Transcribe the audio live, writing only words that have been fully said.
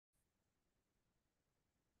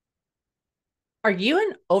Are you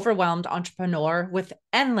an overwhelmed entrepreneur with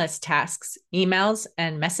endless tasks, emails,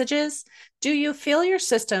 and messages? Do you feel your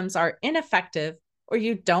systems are ineffective or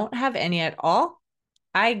you don't have any at all?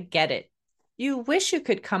 I get it. You wish you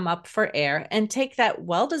could come up for air and take that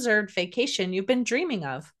well deserved vacation you've been dreaming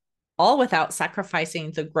of, all without sacrificing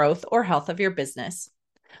the growth or health of your business.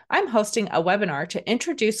 I'm hosting a webinar to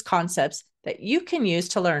introduce concepts that you can use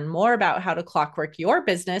to learn more about how to clockwork your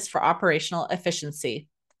business for operational efficiency.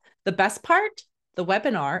 The best part? The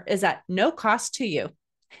webinar is at no cost to you.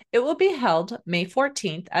 It will be held May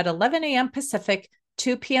 14th at 11 a.m. Pacific,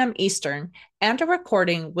 2 p.m. Eastern, and a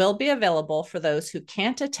recording will be available for those who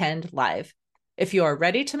can't attend live. If you are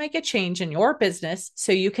ready to make a change in your business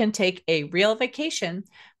so you can take a real vacation,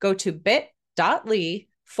 go to bit.ly/May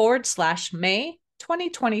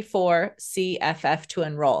 2024 CFF to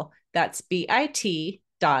enroll. That's bit.ly/May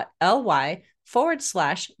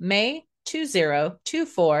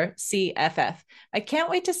 2024 CFF. I can't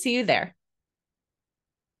wait to see you there.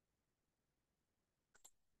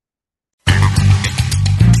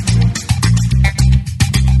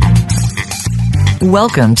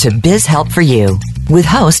 Welcome to Biz Help for You with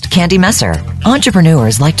host Candy Messer.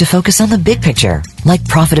 Entrepreneurs like to focus on the big picture, like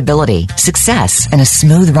profitability, success, and a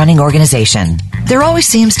smooth running organization. There always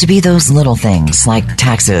seems to be those little things like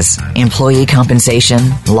taxes, employee compensation,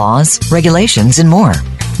 laws, regulations, and more.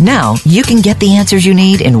 Now you can get the answers you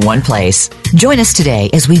need in one place. Join us today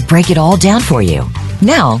as we break it all down for you.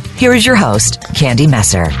 Now, here is your host, Candy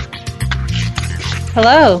Messer.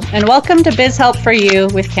 Hello, and welcome to Biz Help for You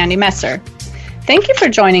with Candy Messer. Thank you for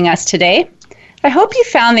joining us today. I hope you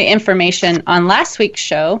found the information on last week's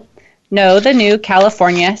show, Know the New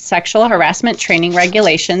California Sexual Harassment Training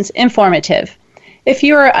Regulations, informative. If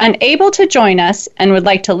you are unable to join us and would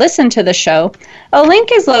like to listen to the show, a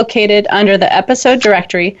link is located under the episode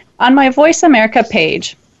directory on my Voice America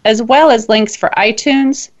page, as well as links for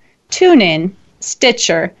iTunes, TuneIn,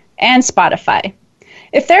 Stitcher, and Spotify.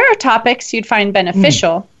 If there are topics you'd find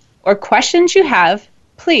beneficial or questions you have,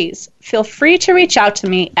 please feel free to reach out to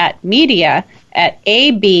me at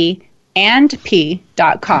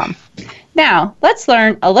media@abandp.com. Now, let's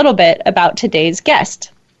learn a little bit about today's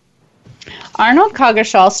guest. Arnold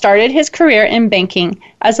Coggeshall started his career in banking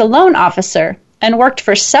as a loan officer and worked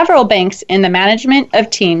for several banks in the management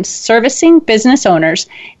of teams servicing business owners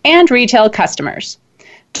and retail customers.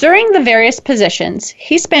 During the various positions,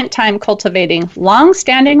 he spent time cultivating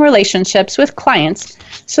long-standing relationships with clients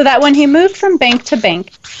so that when he moved from bank to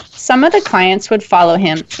bank, some of the clients would follow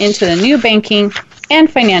him into the new banking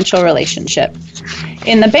and financial relationship.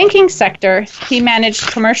 In the banking sector, he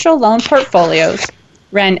managed commercial loan portfolios,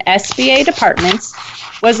 ran SBA departments,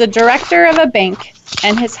 was a director of a bank,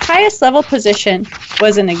 and his highest level position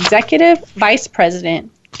was an executive vice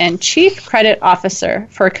president and chief credit officer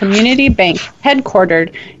for a community bank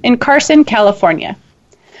headquartered in Carson, California.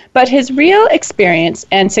 But his real experience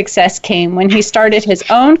and success came when he started his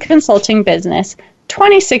own consulting business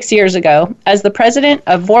 26 years ago as the president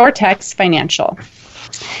of Vortex Financial.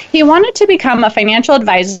 He wanted to become a financial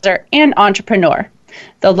advisor and entrepreneur.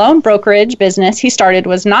 The loan brokerage business he started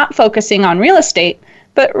was not focusing on real estate,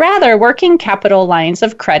 but rather working capital lines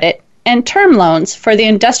of credit and term loans for the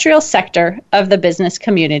industrial sector of the business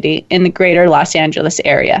community in the greater Los Angeles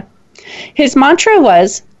area. His mantra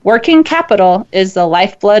was, working capital is the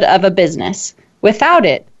lifeblood of a business. Without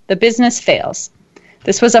it, the business fails.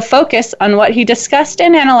 This was a focus on what he discussed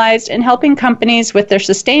and analyzed in helping companies with their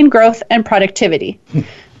sustained growth and productivity.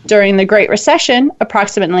 During the Great Recession,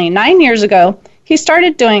 approximately 9 years ago, he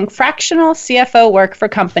started doing fractional CFO work for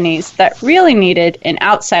companies that really needed an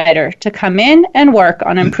outsider to come in and work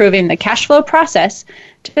on improving the cash flow process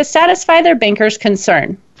to satisfy their bankers'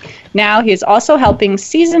 concern. Now he's also helping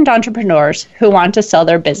seasoned entrepreneurs who want to sell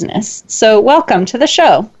their business. So welcome to the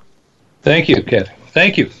show. Thank you, Kathy.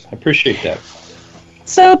 Thank you. I appreciate that.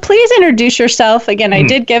 So please introduce yourself. Again, I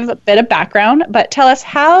did give a bit of background, but tell us,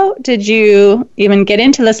 how did you even get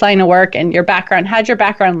into this line of work and your background? How did your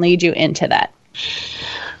background lead you into that?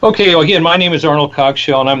 Okay, well, again, my name is Arnold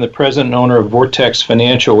Coggeshall, and I'm the president and owner of Vortex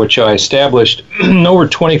Financial, which I established over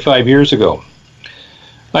 25 years ago.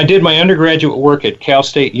 I did my undergraduate work at Cal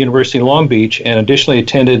State University Long Beach and additionally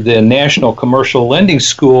attended the National Commercial Lending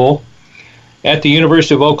School at the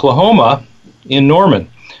University of Oklahoma in Norman,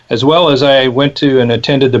 as well as I went to and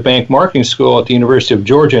attended the Bank Marketing School at the University of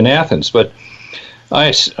Georgia in Athens. But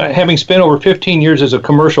having spent over 15 years as a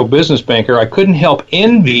commercial business banker, I couldn't help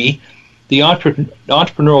envy the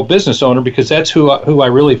entrepreneurial business owner because that's who I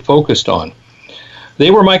really focused on. They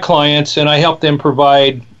were my clients, and I helped them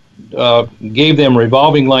gave them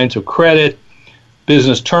revolving lines of credit,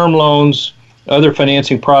 business term loans, other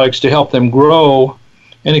financing products to help them grow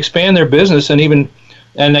and expand their business, and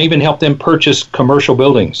even help them purchase commercial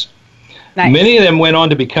buildings. Nice. Many of them went on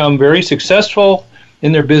to become very successful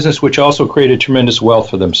in their business, which also created tremendous wealth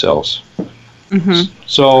for themselves. Mm-hmm.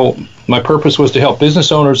 So my purpose was to help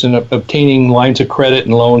business owners in obtaining lines of credit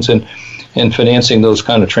and loans and financing those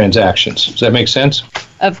kind of transactions. Does that make sense?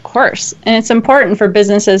 Of course. And it's important for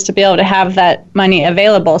businesses to be able to have that money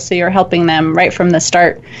available, so you're helping them right from the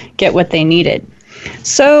start get what they needed.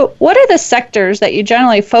 So what are the sectors that you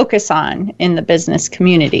generally focus on in the business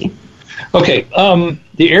community? Okay.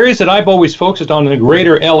 The areas that I've always focused on in the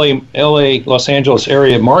greater LA, Los Angeles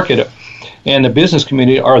area market and the business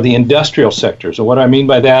community are the industrial sectors. And what I mean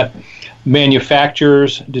by that,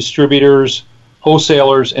 manufacturers, distributors,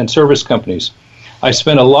 wholesalers, and service companies. I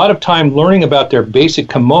spent a lot of time learning about their basic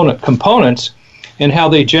components and how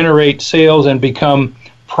they generate sales and become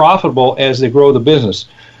profitable as they grow the business.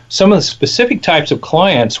 Some of the specific types of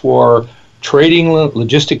clients were trading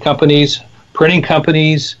logistic companies, printing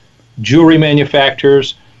companies, jewelry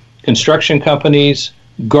manufacturers, construction companies,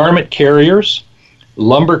 garment carriers,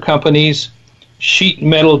 lumber companies, sheet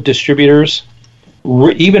metal distributors,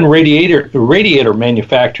 even radiator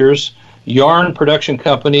manufacturers, yarn production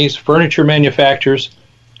companies, furniture manufacturers,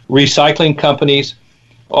 recycling companies.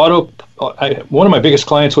 One of my biggest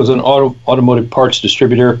clients was an automotive parts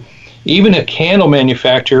distributor, even a candle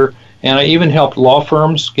manufacturer, and I even helped law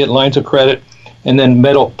firms get lines of credit, and then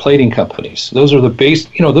metal plating companies. Those are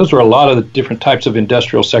those are a lot of the different types of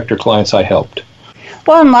industrial sector clients I helped.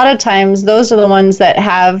 Well, and a lot of times those are the ones that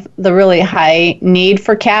have the really high need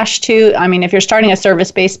for cash too. I mean, if you're starting a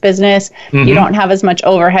service-based business, mm-hmm. you don't have as much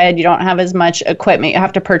overhead, you don't have as much equipment you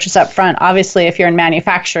have to purchase up front. Obviously, if you're in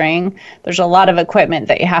manufacturing, there's a lot of equipment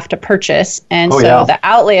that you have to purchase. And the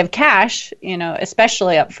outlay of cash,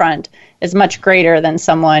 especially up front, is much greater than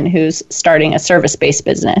someone who's starting a service-based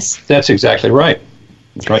business. That's exactly right.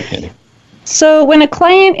 That's right, Candy. So when a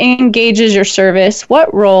client engages your service,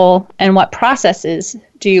 what role and what processes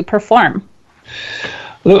do you perform?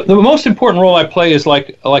 The most important role I play is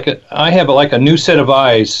I have a new set of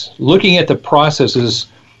eyes looking at the processes,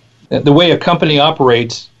 the way a company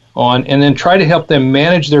operates on, and then try to help them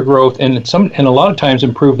manage their growth and a lot of times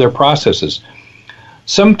improve their processes.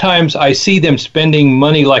 Sometimes I see them spending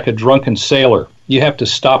money like a drunken sailor. You have to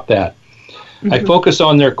stop that. Mm-hmm. I focus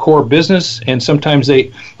on their core business, and sometimes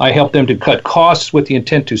I help them to cut costs with the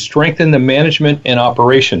intent to strengthen the management and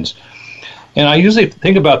operations. And I usually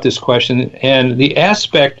think about this question, and the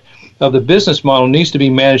aspect of the business model needs to be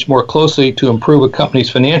managed more closely to improve a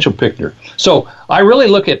company's financial picture. So I really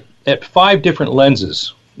look at 5 different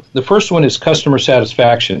lenses. The first one is customer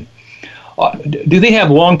satisfaction. Do they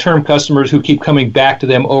have long-term customers who keep coming back to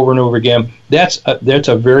them over and over again? That's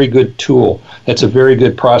a very good tool. That's a very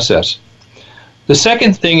good process. The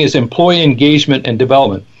second thing is employee engagement and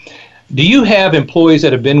development. Do you have employees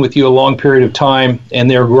that have been with you a long period of time and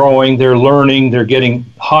they're growing, they're learning, they're getting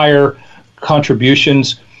higher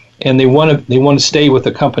contributions, and they want to stay with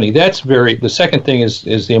the company? The second thing is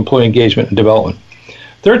the employee engagement and development.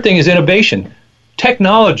 Third thing is innovation.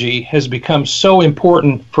 Technology has become so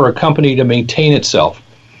important for a company to maintain itself.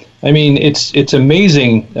 I mean, it's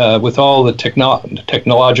amazing with all the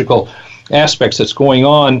technological aspects that's going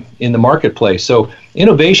on in the marketplace. So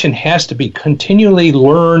innovation has to be continually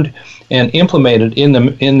learned and implemented in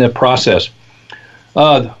the process.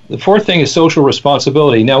 The fourth thing is social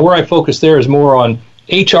responsibility. Now, where I focus there is more on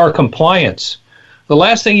HR compliance. The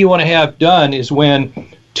last thing you want to have done is when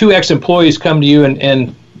 2 ex-employees come to you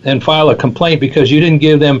and file a complaint because you didn't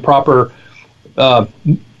give them proper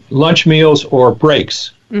lunch meals or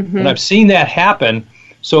breaks. Mm-hmm. And I've seen that happen.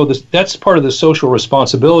 So that's part of the social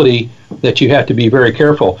responsibility that you have to be very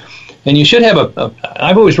careful. And you should have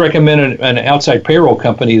I've always recommended an outside payroll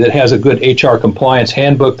company that has a good HR compliance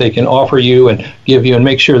handbook they can offer you and give you and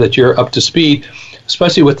make sure that you're up to speed,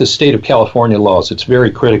 especially with the state of California laws. It's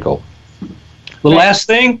very critical. The last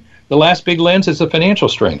big lens is the financial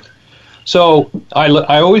strength. So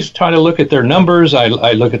I always try to look at their numbers. I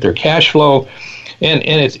look at their cash flow, and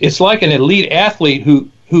it's like an elite athlete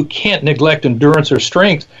who can't neglect endurance or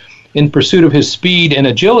strength in pursuit of his speed and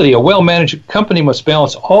agility. A well-managed company must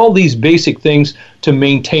balance all these basic things to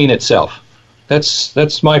maintain itself.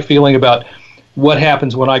 That's my feeling about what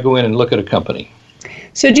happens when I go in and look at a company.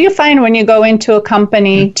 So do you find when you go into a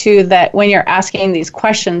company too that when you're asking these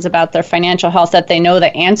questions about their financial health that they know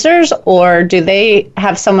the answers, or do they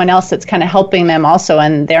have someone else that's kind of helping them also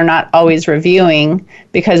and they're not always reviewing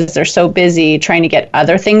because they're so busy trying to get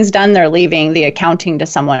other things done, they're leaving the accounting to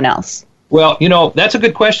someone else? Well, that's a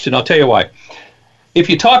good question. I'll tell you why. If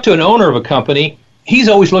you talk to an owner of a company, he's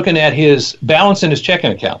always looking at his balance in his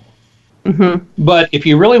checking account. Mm-hmm. But if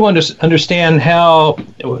you really want to understand how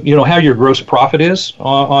your gross profit is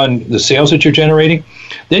on the sales that you're generating,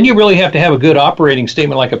 then you really have to have a good operating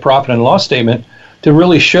statement like a profit and loss statement to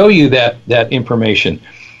really show you that information.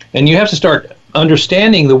 And you have to start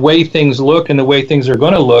understanding the way things look and the way things are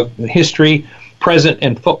going to look, the history, present,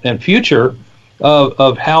 and future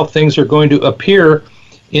of how things are going to appear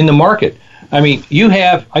in the market. I mean,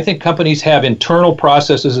 I think companies have internal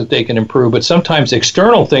processes that they can improve, but sometimes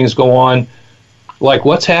external things go on, like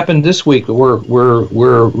what's happened this week. We're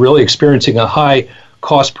really experiencing a high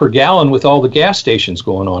cost per gallon with all the gas stations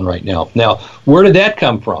going on right now. Now, where did that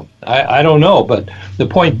come from? I don't know, but the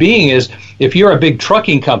point being is, if you're a big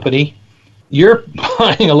trucking company, you're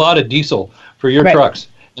buying a lot of diesel for your trucks,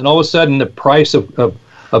 and all of a sudden the price of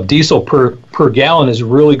diesel per gallon has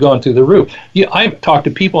really gone through the roof. I've talked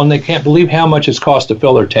to people and they can't believe how much it's cost to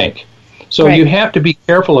fill their tank. So you have to be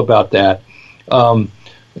careful about that.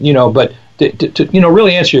 But to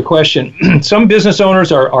really answer your question, some business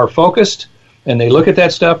owners are focused and they look at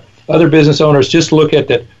that stuff. Other business owners just look at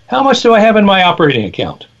that. How much do I have in my operating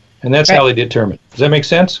account? And that's how they determine. Does that make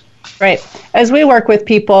sense? Right. As we work with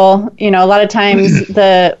people, a lot of times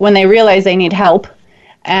when they realize they need help,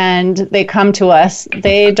 and they come to us,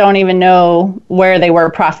 they don't even know where they were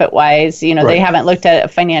profit-wise. They haven't looked at a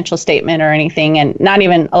financial statement or anything, and not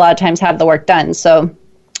even a lot of times have the work done. So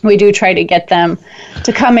we do try to get them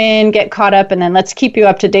to come in, get caught up, and then let's keep you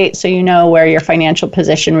up to date so you know where your financial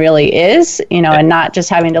position really is, and not just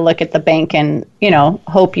having to look at the bank and,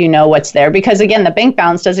 hope you know what's there. Because, again, the bank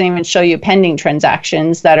balance doesn't even show you pending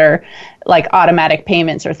transactions that are like automatic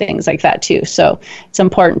payments or things like that, too. So it's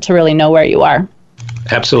important to really know where you are.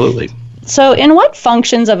 Absolutely. So in what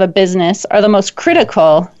functions of a business are the most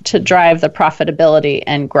critical to drive the profitability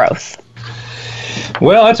and growth?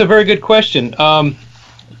 Well, that's a very good question.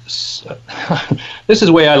 This is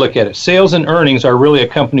the way I look at it. Sales and earnings are really a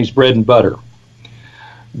company's bread and butter.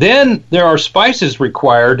 Then there are spices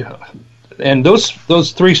required, and those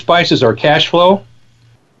three spices are cash flow,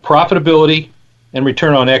 profitability, and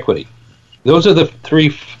return on equity. Those are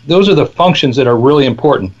the functions that are really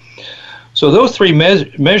important. So those three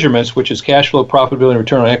measurements, which is cash flow, profitability, and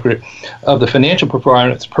return on equity of the financial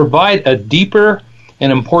performance, provide a deeper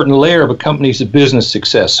and important layer of a company's business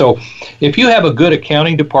success. So if you have a good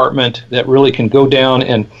accounting department that really can go down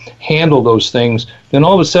and handle those things, then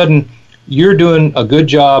all of a sudden you're doing a good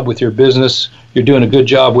job with your business, you're doing a good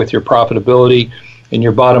job with your profitability and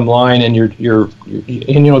your bottom line, and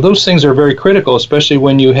those things are very critical, especially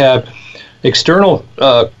when you have external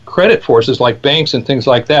credit forces like banks and things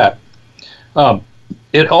like that.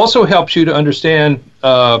 It also helps you to understand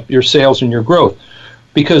your sales and your growth,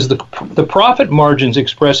 because the profit margins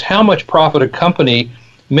express how much profit a company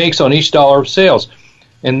makes on each dollar of sales.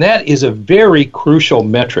 And that is a very crucial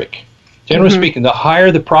metric. Generally speaking, the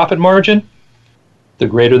higher the profit margin, the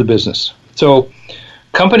greater the business. So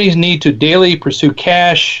companies need to daily pursue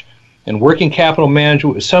cash and working capital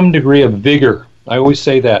management with some degree of vigor. I always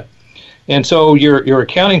say that. And so your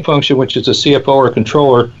accounting function, which is a CFO or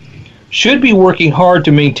controller, should be working hard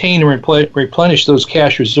to maintain and replenish those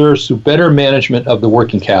cash reserves through better management of the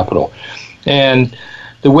working capital. And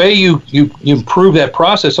the way you improve that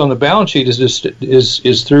process on the balance sheet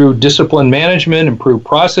is through disciplined management, improved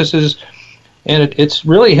processes, and it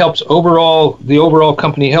really helps the overall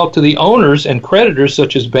company health to the owners and creditors,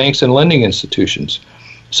 such as banks and lending institutions.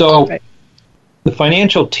 So the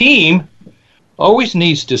financial team always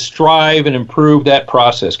needs to strive and improve that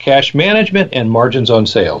process, cash management and margins on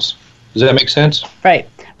sales. Does that make sense? Right.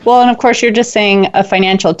 Well, and of course, you're just saying a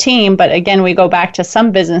financial team, but again, we go back to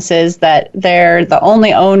some businesses that they're the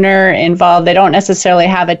only owner involved. They don't necessarily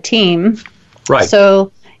have a team. Right.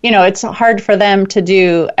 So, it's hard for them to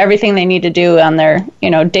do everything they need to do on their,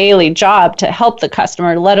 daily job to help the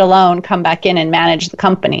customer, let alone come back in and manage the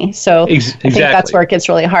company. So Exactly. I think that's where it gets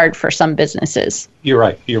really hard for some businesses. You're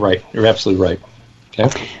right. You're absolutely right.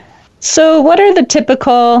 Okay. So what are the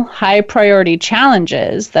typical high priority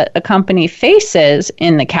challenges that a company faces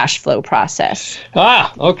in the cash flow process?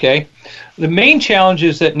 Okay. The main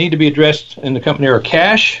challenges that need to be addressed in the company are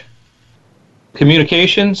cash,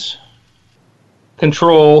 communications,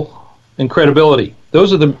 control, and credibility.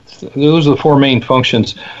 Those are the four main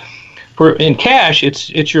functions. In cash,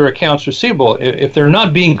 it's your accounts receivable. If they're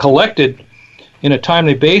not being collected in a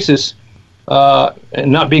timely basis,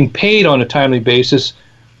 and not being paid on a timely basis,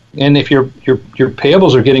 and if your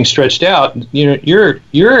payables are getting stretched out, you're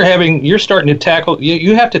starting to tackle.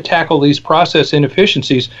 You have to tackle these process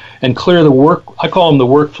inefficiencies and clear the work. I call them the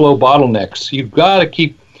workflow bottlenecks. You've got to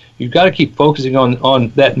keep You've got to keep focusing on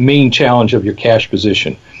that main challenge of your cash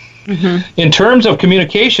position. In terms of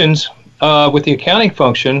communications with the accounting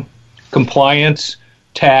function, compliance,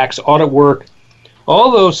 tax, audit work,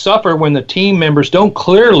 all those suffer when the team members don't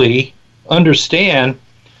clearly understand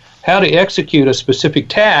how to execute a specific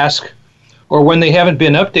task or when they haven't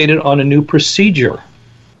been updated on a new procedure.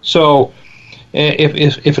 So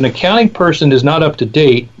if an accounting person is not up to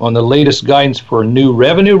date on the latest guidance for new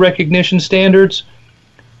revenue recognition standards,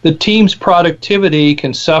 the team's productivity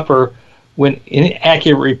can suffer when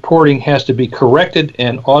inaccurate reporting has to be corrected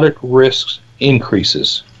and audit risks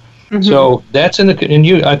increases. So that's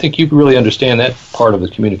I think you really understand that part of the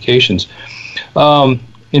communications.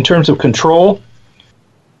 In terms of control,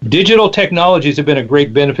 digital technologies have been a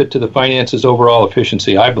great benefit to the finances' overall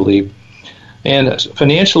efficiency, I believe. And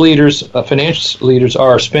financial leaders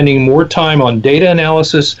are spending more time on data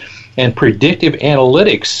analysis and predictive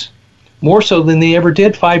analytics, more so than they ever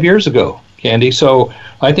did 5 years ago, Candy. So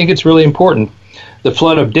I think it's really important. The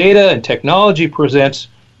flood of data and technology presents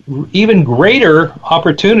even greater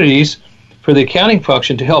opportunities for the accounting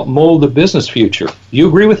function to help mold the business future. Do you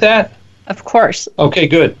agree with that? Of course. Okay,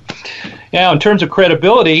 good. Now, in terms of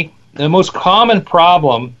credibility, the most common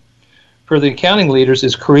problem for the accounting leaders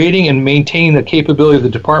is creating and maintaining the capability of the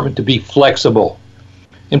department to be flexible,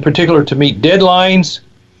 in particular to meet deadlines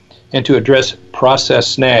and to address process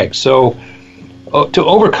snags. So to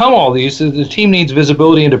overcome all these, the team needs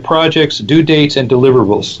visibility into projects, due dates, and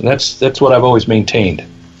deliverables. And that's what I've always maintained.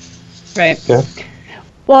 Right. Okay.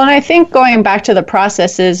 Well, and I think going back to the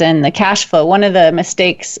processes and the cash flow, one of the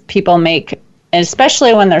mistakes people make, and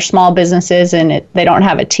especially when they're small businesses and they don't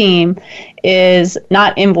have a team, is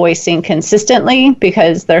not invoicing consistently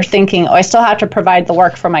because they're thinking, I still have to provide the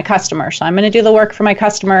work for my customer. So I'm going to do the work for my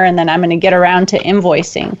customer and then I'm going to get around to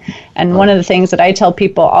invoicing. And one of the things that I tell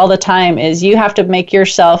people all the time is you have to make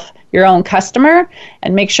yourself your own customer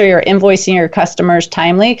and make sure you're invoicing your customers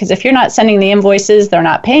timely, because if you're not sending the invoices, they're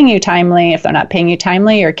not paying you timely. If they're not paying you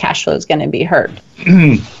timely, your cash flow is going to be hurt.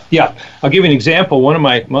 Yeah, I'll give you an example. One of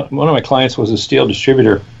my clients was a steel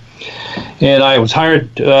distributor, and I was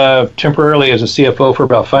hired temporarily as a CFO for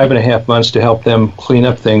about 5.5 months to help them clean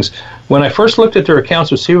up things. When I first looked at their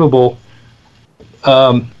accounts receivable,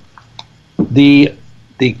 the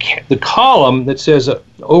column that says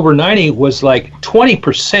over 90 was like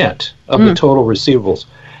 20% of the total receivables.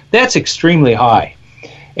 That's extremely high.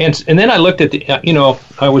 And then I looked at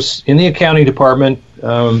I was in the accounting department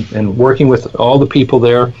and working with all the people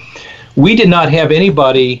there. We did not have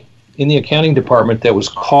anybody in the accounting department that was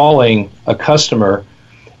calling a customer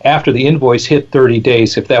after the invoice hit 30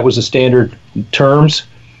 days, if that was the standard terms.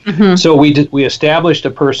 So we established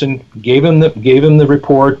a person, gave him the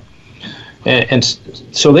report, and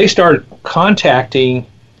so they started contacting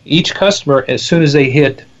each customer as soon as they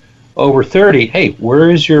hit over 30. Hey, where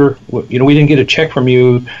is we didn't get a check from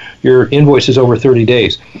you. Your invoice is over 30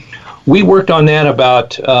 days. We worked on that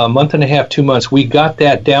about a month and a half, 2 months. We got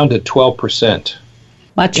that down to 12%.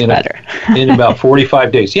 Much better. In about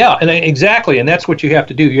 45 days. Yeah, and exactly. And that's what you have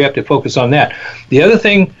to do. You have to focus on that. The other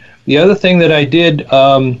thing that I did,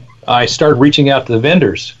 I started reaching out to the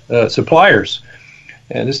vendors, suppliers.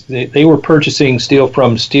 And they were purchasing steel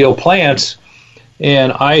from steel plants,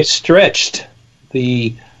 and I stretched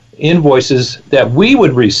the invoices that we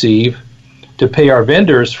would receive to pay our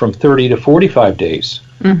vendors from 30 to 45 days.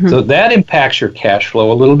 So that impacts your cash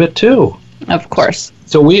flow a little bit too. Of course.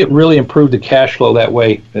 So we really improved the cash flow that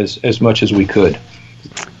way as much as we could.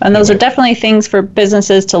 And those are definitely things for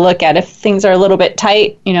businesses to look at. If things are a little bit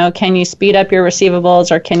tight, can you speed up your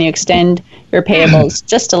receivables or can you extend your payables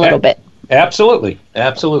just a little bit? Absolutely.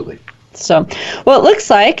 So, well, it looks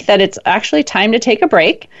like that it's actually time to take a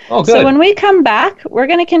break. Oh, good. So when we come back, we're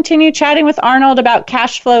going to continue chatting with Arnold about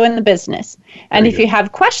cash flow in the business. And if you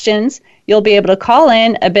have questions, you'll be able to call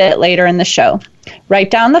in a bit later in the show.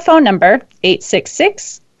 Write down the phone number,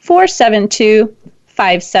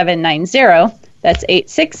 866-472-5790. That's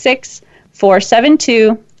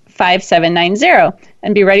 866-472-5790.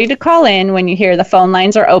 And be ready to call in when you hear the phone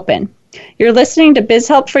lines are open. You're listening to Biz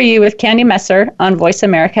Help for You with Candy Messer on Voice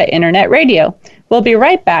America Internet Radio. We'll be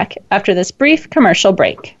right back after this brief commercial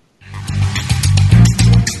break.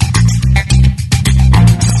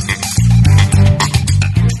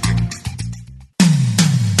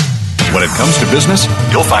 When it comes to business,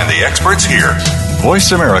 you'll find the experts here.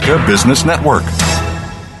 Voice America Business Network.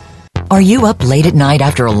 Are you up late at night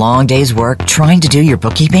after a long day's work trying to do your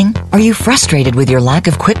bookkeeping? Are you frustrated with your lack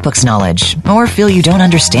of QuickBooks knowledge or feel you don't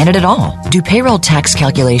understand it at all? Do payroll tax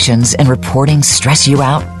calculations and reporting stress you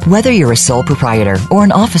out? Whether you're a sole proprietor or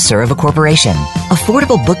an officer of a corporation,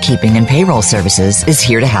 Affordable Bookkeeping and Payroll Services is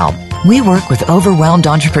here to help. We work with overwhelmed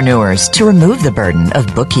entrepreneurs to remove the burden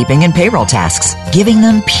of bookkeeping and payroll tasks, giving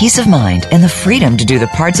them peace of mind and the freedom to do the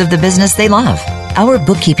parts of the business they love. Our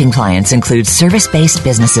bookkeeping clients include service-based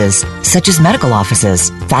businesses such as medical offices,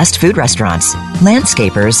 fast food restaurants,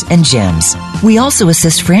 landscapers, and gyms. We also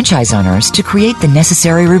assist franchise owners to create the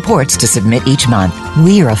necessary reports to submit each month.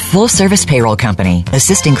 We are a full-service payroll company,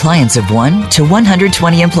 assisting clients of 1 to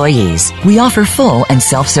 120 employees. We offer full and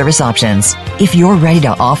self-service options. If you're ready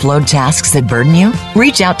to offload tasks that burden you,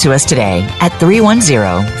 reach out to us today at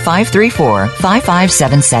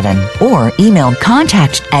 310-534-5577 or email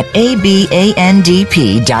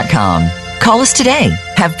contact@abandp.com. Call us today.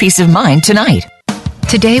 Have peace of mind tonight.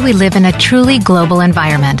 Today we live in a truly global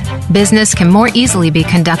environment. Business can more easily be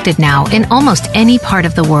conducted now in almost any part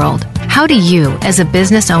of the world. How do you, as a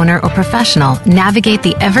business owner or professional, navigate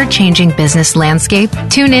the ever-changing business landscape?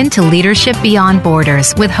 Tune in to Leadership Beyond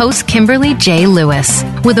Borders with host Kimberly J. Lewis.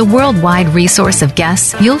 With a worldwide resource of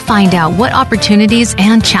guests, you'll find out what opportunities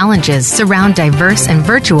and challenges surround diverse and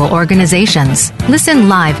virtual organizations. Listen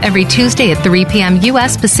live every Tuesday at 3 p.m.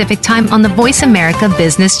 U.S. Pacific Time on the Voice America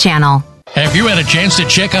Business Channel. Have you had a chance to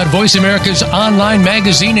check out Voice America's online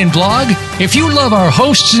magazine and blog? If you love our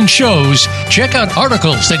hosts and shows, check out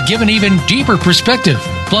articles that give an even deeper perspective,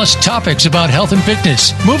 plus topics about health and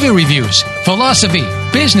fitness, movie reviews, philosophy,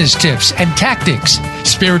 business tips and tactics,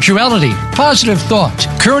 spirituality, positive thought,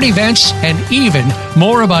 current events, and even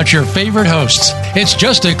more about your favorite hosts. It's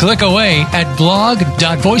just a click away at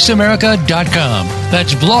blog.voiceamerica.com.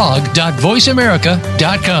 That's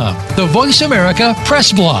blog.voiceamerica.com. The Voice America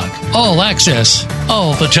Press Blog. All access,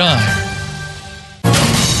 all the time.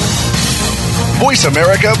 Voice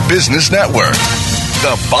America Business Network.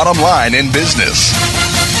 The bottom line in business.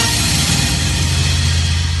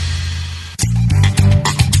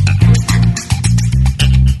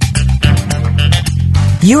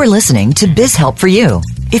 You are listening to Biz Help for You.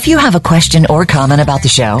 If you have a question or comment about the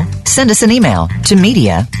show, send us an email to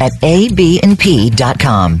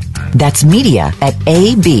media@abandp.com. That's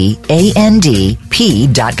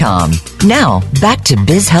media@abandp.com. Now, back to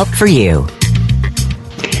Biz Help for You.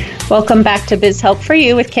 Welcome back to Biz Help for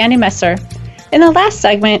You with Candy Messer. In the last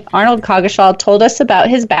segment, Arnold Coggeshall told us about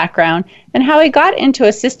his background and how he got into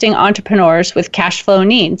assisting entrepreneurs with cash flow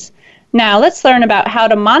needs. Now, let's learn about how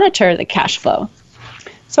to monitor the cash flow.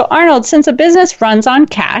 So Arnold, since a business runs on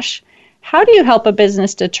cash, how do you help a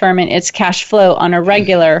business determine its cash flow on a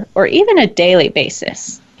regular or even a daily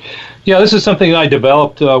basis? Yeah, this is something I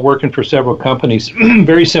developed working for several companies.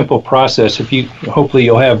 Very simple process. Hopefully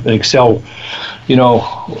you'll have an Excel,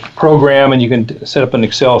 program, and you can set up an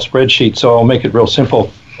Excel spreadsheet. So I'll make it real simple.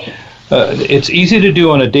 It's easy to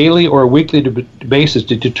do on a daily or a weekly basis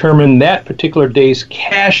to determine that particular day's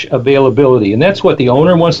cash availability. And that's what the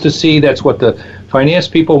owner wants to see. That's what the finance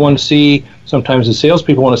people want to see. Sometimes the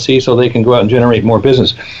salespeople want to see so they can go out and generate more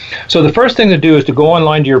business. So the first thing to do is to go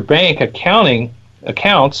online to your bank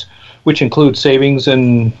accounts, which include savings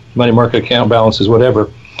and money market account balances, whatever.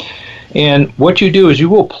 And what you do is you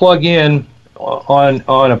will plug in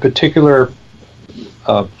on a particular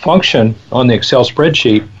function on the Excel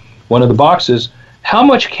spreadsheet, one of the boxes, how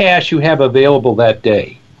much cash you have available that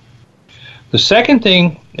day. The second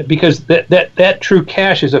thing, because that true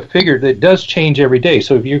cash is a figure that does change every day,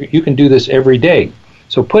 so you can do this every day.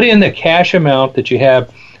 So put in the cash amount that you have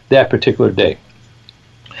that particular day.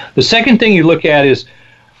 The second thing you look at is,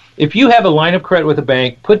 if you have a line of credit with a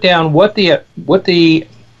bank, put down what the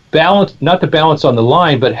balance, not the balance on the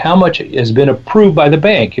line, but how much has been approved by the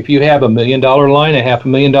bank. If you have $1 million line, a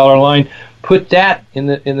 $500,000 line, put that in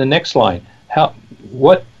the next line.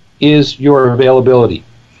 What is your availability?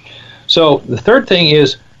 So the third thing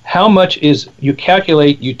is, how much is, you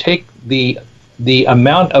calculate, you take the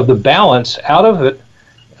amount of the balance out of it,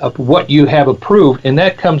 of what you have approved, and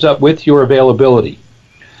that comes up with your availability.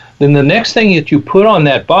 Then the next thing that you put on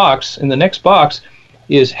that box, in the next box,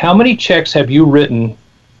 is how many checks have you written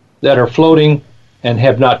that are floating and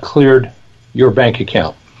have not cleared your bank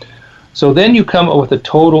account. So then you come up with a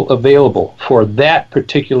total available for that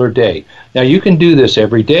particular day. Now you can do this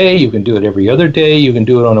every day, you can do it every other day, you can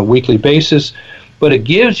do it on a weekly basis, but it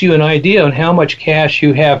gives you an idea on how much cash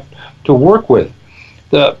you have to work with.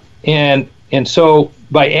 And so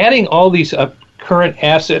by adding all these current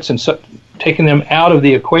assets and taking them out of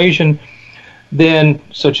the equation, then,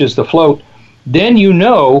 such as the float, then you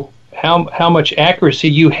know how much accuracy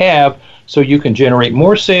you have, so you can generate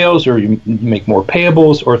more sales or you make more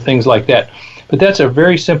payables or things like that. But that's a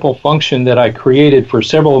very simple function that I created for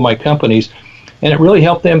several of my companies, and it really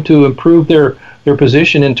helped them to improve their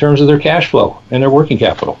position in terms of their cash flow and their working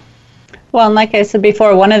capital. Well, and like I said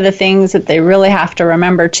before, one of the things that they really have to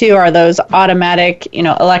remember too are those automatic,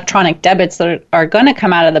 electronic debits that are going to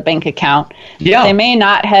come out of the bank account. Yeah. They may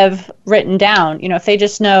not have written down, if they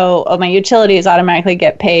just know, my utilities automatically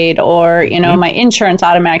get paid, or, my insurance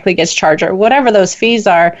automatically gets charged, or whatever those fees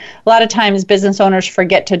are. A lot of times business owners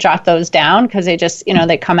forget to jot those down because they just,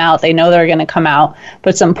 they come out, they know they're going to come out.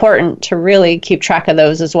 But it's important to really keep track of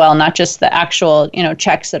those as well, not just the actual,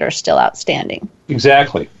 checks that are still outstanding.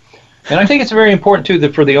 Exactly. And I think it's very important,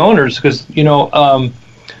 too, for the owners, because,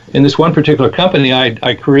 in this one particular company,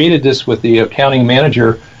 I created this with the accounting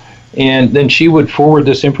manager, and then she would forward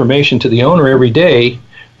this information to the owner every day,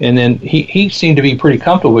 and then he seemed to be pretty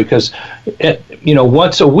comfortable because,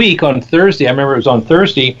 once a week on Thursday, I remember it was on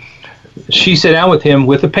Thursday, she sat down with him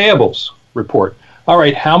with the payables report. All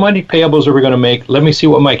right, how many payables are we going to make? Let me see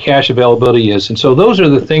what my cash availability is. And so those are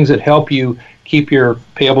the things that help you keep your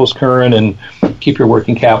payables current and keep your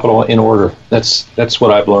working capital in order. That's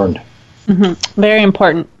what I've learned. Mm-hmm. Very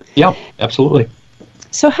important. Yeah, absolutely.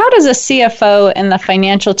 So how does a CFO and the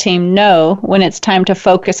financial team know when it's time to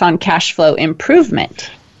focus on cash flow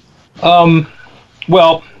improvement?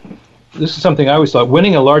 Well, this is something I always thought.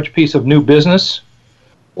 Winning a large piece of new business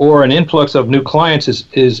or an influx of new clients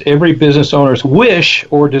is every business owner's wish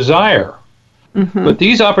or desire. Mm-hmm. But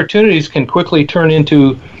these opportunities can quickly turn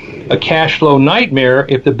into a cash flow nightmare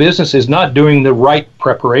if the business is not doing the right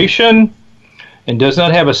preparation and does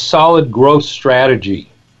not have a solid growth strategy.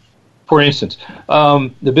 For instance,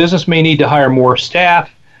 the business may need to hire more staff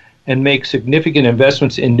and make significant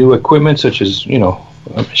investments in new equipment such as,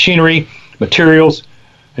 machinery, materials,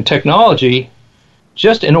 and technology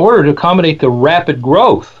just in order to accommodate the rapid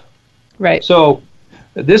growth. Right. So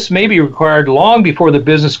this may be required long before the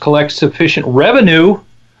business collects sufficient revenue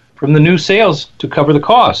from the new sales to cover the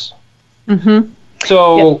costs. Mm-hmm.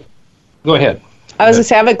 So, yep. Go ahead. I was going to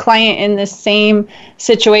say, I have a client in the same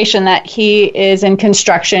situation that he is in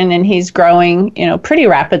construction and he's growing, pretty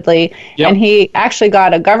rapidly. Yep. And he actually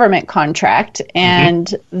got a government contract,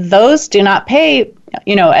 and those do not pay,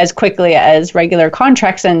 as quickly as regular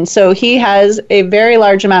contracts. And so he has a very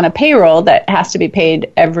large amount of payroll that has to be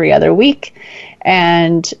paid every other week.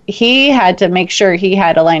 And he had to make sure he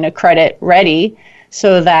had a line of credit ready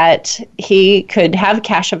so that he could have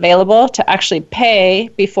cash available to actually pay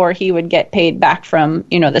before he would get paid back from,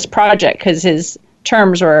 this project, because his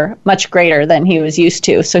terms were much greater than he was used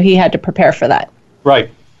to. So he had to prepare for that. Right.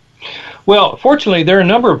 Well, fortunately, there are a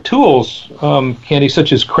number of tools, Candy,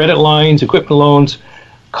 such as credit lines, equipment loans,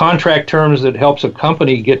 contract terms that helps a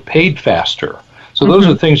company get paid faster. So those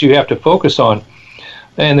are the things you have to focus on.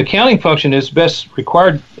 And the accounting function is best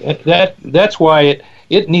required. That's why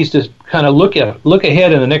it needs to kind of look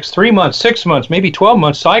ahead in the next 3 months, 6 months, maybe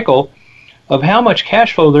 12-month cycle of how much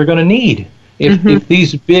cash flow they're going to need if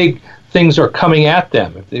these big things are coming at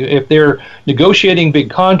them. If they're negotiating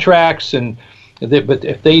big contracts, but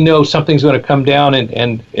if they know something's going to come down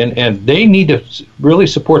and they need to really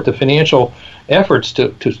support the financial efforts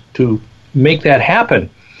to make that happen.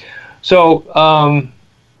 So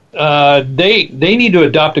they need to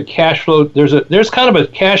adopt a cash flow. There's kind of a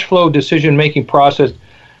cash flow decision-making process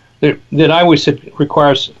that I always said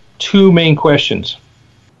requires two main questions.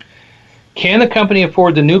 Can the company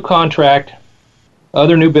afford the new contract,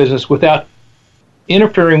 other new business, without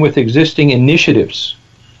interfering with existing initiatives?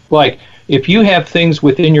 Like, if you have things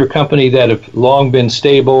within your company that have long been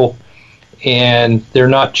stable and they're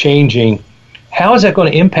not changing, how is that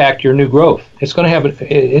going to impact your new growth? It's going to have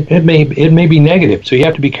it may be negative, so you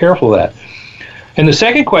have to be careful of that. And the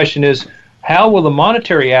second question is, how will the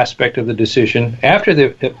monetary aspect of the decision after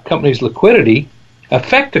the company's liquidity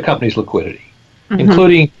affect the company's liquidity,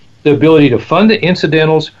 including the ability to fund the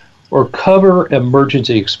incidentals or cover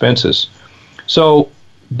emergency expenses? So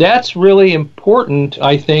that's really important,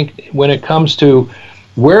 I think, when it comes to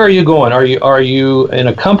where are you going? Are you in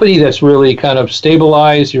a company that's really kind of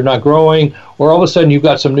stabilized, you're not growing, or all of a sudden you've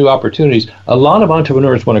got some new opportunities? A lot of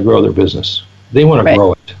entrepreneurs want to grow their business. They want to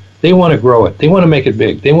grow it. They want to grow it. They want to make it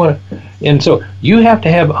big. And so you have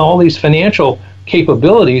to have all these financial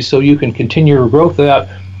capabilities so you can continue your growth without,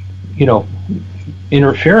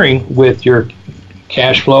 interfering with your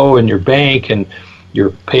cash flow and your bank and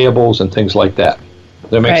your payables and things like that.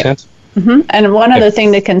 Does that make sense? Mm-hmm. And one other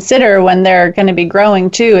thing to consider when they're going to be growing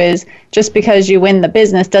too is just because you win the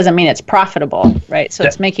business doesn't mean it's profitable, right? So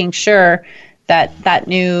it's making sure that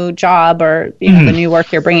new job or the new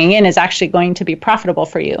work you're bringing in is actually going to be profitable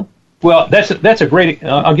for you. Well, that's a great.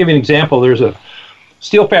 I'll give you an example. There's a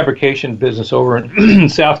steel fabrication business over in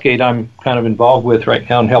Southgate I'm kind of involved with right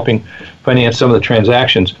now and helping finance some of the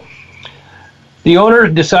transactions. The owner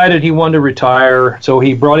decided he wanted to retire, so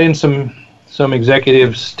he brought in some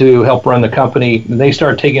executives to help run the company. They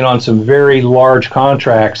started taking on some very large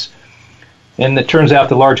contracts, and it turns out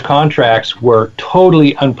the large contracts were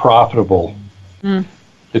totally unprofitable.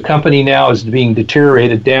 The company now is being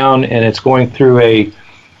deteriorated down, and it's going through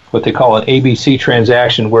what they call an ABC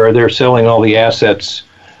transaction, where they're selling all the assets,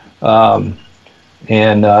 and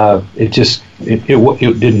it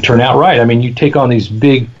didn't turn out right. I mean, you take on these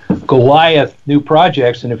big Goliath new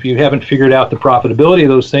projects, and if you haven't figured out the profitability of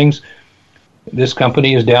those things, this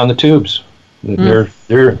company is down the tubes. They're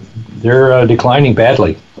declining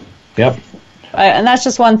badly. Yep. And that's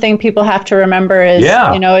just one thing people have to remember is,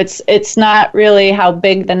 it's not really how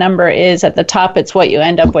big the number is at the top. It's what you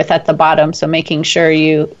end up with at the bottom. So making sure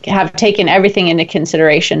you have taken everything into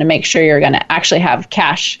consideration to make sure you're going to actually have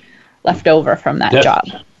cash left over from that job.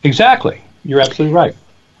 Exactly. You're absolutely right.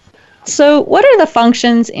 So what are the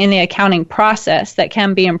functions in the accounting process that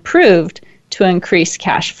can be improved to increase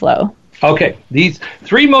cash flow? Okay. These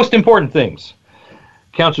three most important things: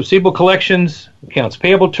 accounts receivable collections, accounts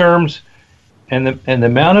payable terms, and the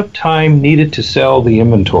amount of time needed to sell the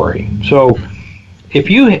inventory. So if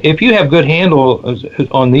you have good handle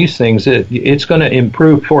on these things, it's going to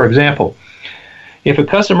improve. For example, if a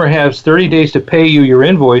customer has 30 days to pay you your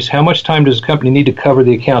invoice, how much time does the company need to cover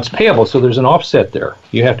the accounts payable? So there's an offset there.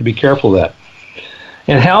 You have to be careful of that.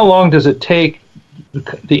 And how long does it take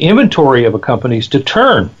the inventory of a company's to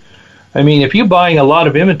turn? I mean, if you're buying a lot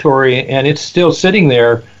of inventory and it's still sitting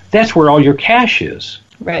there, that's where all your cash is.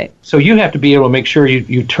 Right. So you have to be able to make sure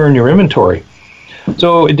you turn your inventory.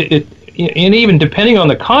 So and even depending on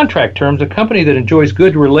the contract terms, a company that enjoys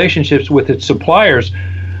good relationships with its suppliers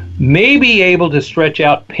may be able to stretch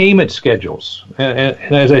out payment schedules. And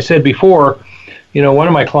as I said before, one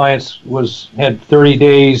of my clients had 30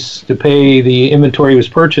 days to pay the inventory he was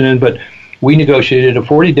purchasing, but we negotiated a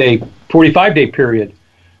 45-day period.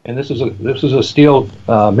 And this is a steel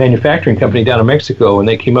manufacturing company down in Mexico, and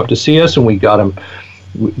they came up to see us, and we got them.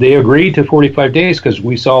 They agreed to 45 days because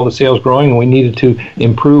we saw the sales growing and we needed to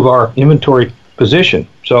improve our inventory position.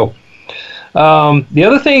 So the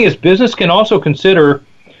other thing is business can also consider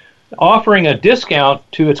offering a discount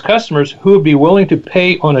to its customers who would be willing to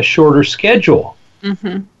pay on a shorter schedule.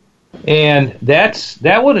 Mm-hmm. And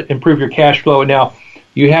that would improve your cash flow. Now,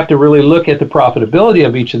 you have to really look at the profitability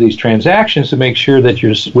of each of these transactions to make sure that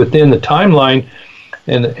you're within the timeline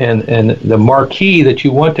and the marquee that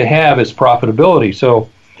you want to have is profitability. So,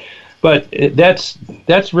 but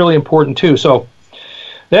that's really important too. So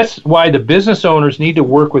that's why the business owners need to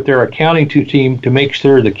work with their accounting team to make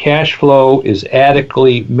sure the cash flow is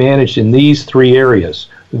adequately managed in these three areas.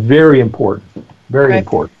 Very important. Very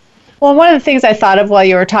important. Well, one of the things I thought of while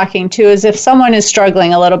you were talking too is if someone is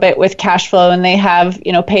struggling a little bit with cash flow and they have,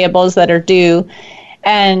 payables that are due,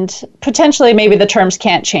 and potentially maybe the terms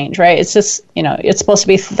can't change, right? It's just, it's supposed to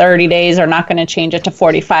be 30 days or not going to change it to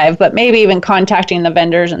 45, but maybe even contacting the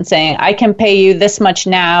vendors and saying, I can pay you this much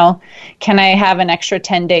now. Can I have an extra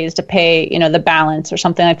 10 days to pay, the balance or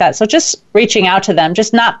something like that? So just reaching out to them,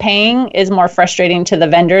 just not paying is more frustrating to the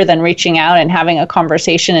vendor than reaching out and having a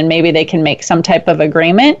conversation, and maybe they can make some type of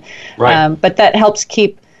agreement. Right. But that helps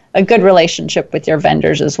keep a good relationship with your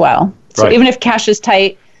vendors as well. So even if cash is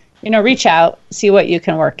tight, reach out, see what you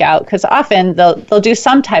can work out, because often they'll do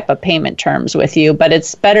some type of payment terms with you, but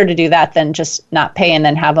it's better to do that than just not pay and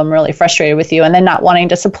then have them really frustrated with you and then not wanting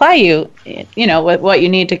to supply you, with what you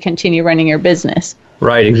need to continue running your business.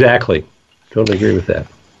 Right, exactly. Totally agree with that.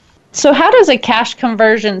 So how does a cash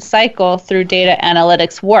conversion cycle through data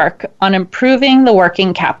analytics work on improving the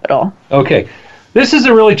working capital? Okay, this is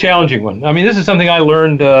a really challenging one. I mean, this is something I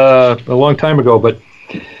learned a long time ago, but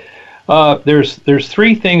there's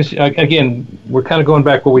three things. Again, we're kind of going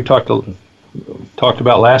back what we talked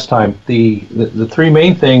about last time. The three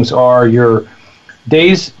main things are your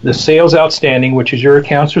days, the sales outstanding, which is your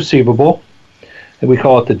accounts receivable, and we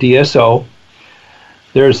call it the DSO.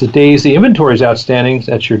 There's the days the inventory is outstanding,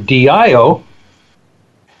 that's your DIO.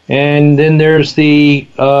 And then there's the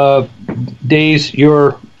days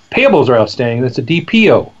your payables are outstanding, that's a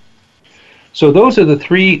DPO. So those are the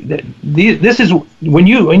three. This is when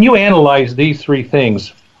you analyze these three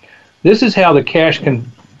things. This is how the cash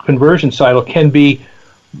conversion cycle can be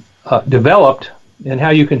developed, and how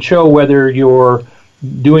you can show whether you're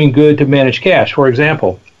doing good to manage cash. For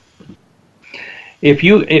example, and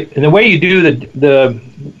the way you do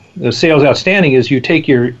the sales outstanding is you take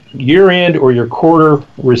your year-end or your quarter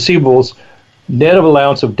receivables, net of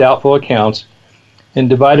allowance of doubtful accounts, and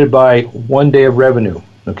divide it by 1 day of revenue.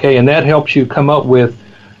 Okay, and that helps you come up with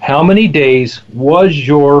how many days was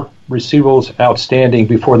your receivables outstanding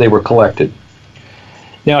before they were collected.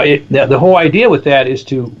 Now, the whole idea with that is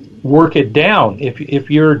to work it down.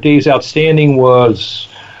 If your days outstanding was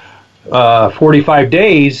 45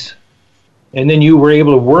 days, and then you were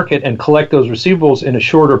able to work it and collect those receivables in a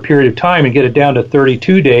shorter period of time and get it down to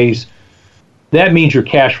 32 days, that means your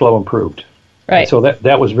cash flow improved. Right. And so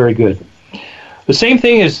that was very good. The same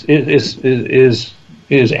thing is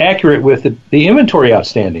accurate with the inventory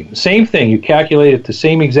outstanding. Same thing. You calculate it the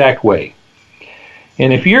same exact way.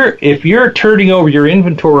 And if you're turning over your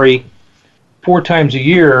inventory 4 times a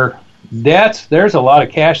year, there's a lot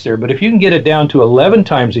of cash there. But if you can get it down to 11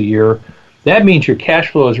 times a year, that means your cash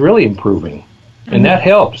flow is really improving, and that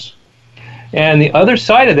helps. And the other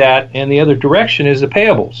side of that, and the other direction, is the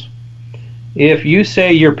payables. If you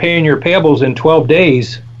say you're paying your payables in 12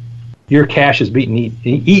 days, your cash is being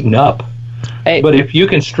eaten up. Right. But if you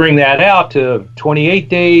can string that out to 28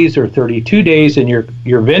 days or 32 days, and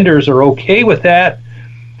your vendors are okay with that,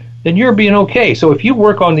 then you're being okay. So if you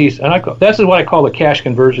work on these, and this is what I call the cash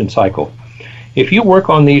conversion cycle. If you work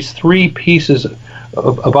on these 3 pieces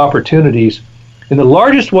of opportunities, and the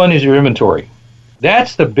largest one is your inventory.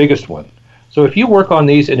 That's the biggest one. So if you work on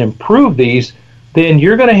these and improve these, then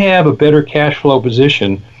you're going to have a better cash flow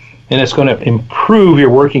position, and it's going to improve your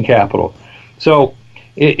working capital. So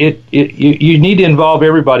you need to involve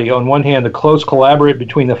everybody. On one hand, the close collaborate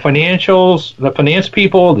between the financials, the finance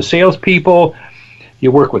people, the sales people.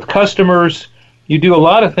 You work with customers. You do a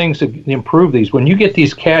lot of things to improve these. When you get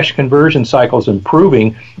these cash conversion cycles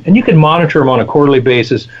improving, and you can monitor them on a quarterly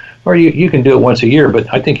basis, or you can do it once a year, but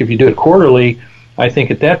I think if you do it quarterly, I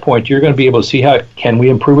think at that point you're going to be able to see how can we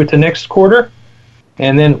improve it to next quarter.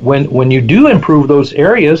 And then when you do improve those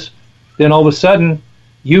areas, then all of a sudden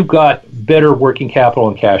you've got better working capital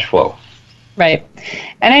and cash flow. Right.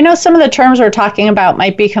 And I know some of the terms we're talking about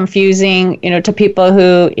might be confusing, to people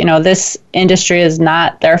who, this industry is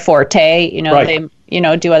not their forte, Right.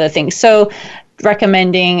 They, do other things. So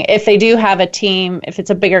recommending, if they do have a team, if it's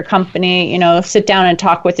a bigger company, sit down and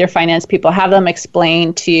talk with your finance people, have them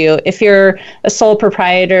explain to you. If you're a sole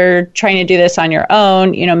proprietor trying to do this on your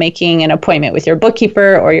own, making an appointment with your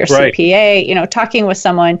bookkeeper or your Right. CPA, talking with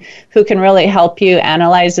someone who can really help you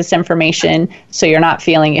analyze this information so you're not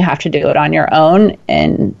feeling you have to do it on your own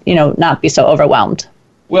and, not be so overwhelmed.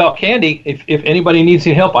 Well, Candy, if anybody needs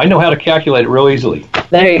any help, I know how to calculate it real easily.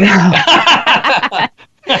 There you go.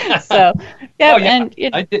 So, yeah, Oh, yeah.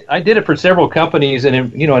 and I did it for several companies, and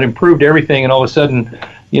it improved everything. And all of a sudden,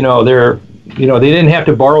 they didn't have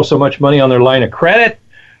to borrow so much money on their line of credit,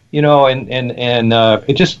 and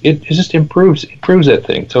it just improves that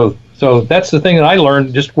thing. So that's the thing that I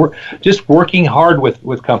learned, just working hard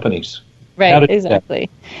with companies. right, exactly.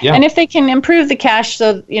 Yeah. And if they can improve the cash,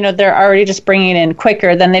 so they're already just bringing it in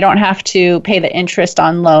quicker, then they don't have to pay the interest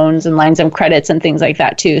on loans and lines of credits and things like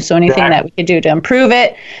that too. So anything that we could do to improve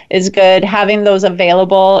it is good. Having those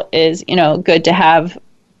available is good to have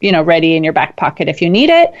ready in your back pocket if you need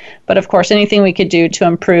it. But of course, anything we could do to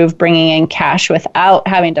improve bringing in cash without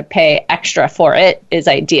having to pay extra for it is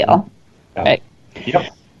ideal. Yeah. Right.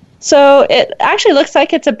 Yep. So it actually looks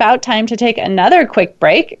like it's about time to take another quick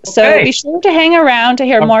break. So Okay. be sure to hang around to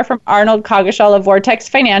hear more from Arnold Coggeshall of Vortex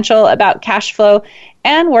Financial about cash flow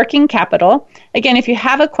and working capital. Again, if you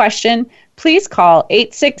have a question, please call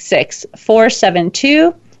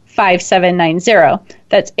 866-472-5790.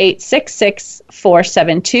 That's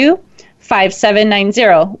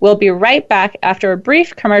 866-472-5790. We'll be right back after a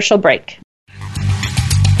brief commercial break.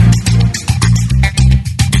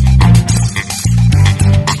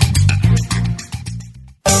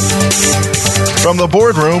 From the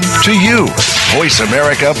boardroom to you, Voice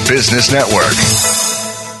America Business Network.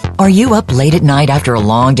 Are you up late at night after a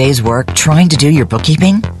long day's work trying to do your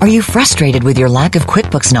bookkeeping? Are you frustrated with your lack of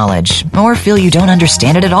QuickBooks knowledge or feel you don't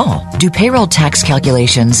understand it at all? Do payroll tax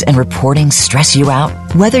calculations and reporting stress you out?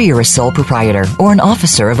 Whether you're a sole proprietor or an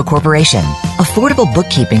officer of a corporation, Affordable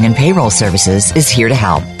Bookkeeping and Payroll Services is here to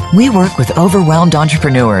help. We work with overwhelmed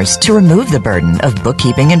entrepreneurs to remove the burden of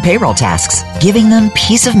bookkeeping and payroll tasks, giving them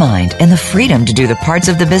peace of mind and the freedom to do the parts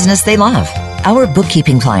of the business they love. Our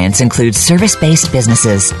bookkeeping clients include service-based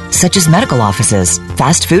businesses such as medical offices,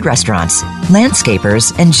 fast food restaurants,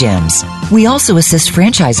 landscapers, and gyms. We also assist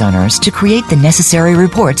franchise owners to create the necessary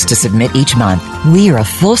reports to submit each month. We are a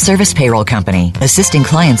full-service payroll company, assisting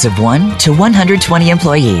clients of 1 to 120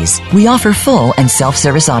 employees. We offer full and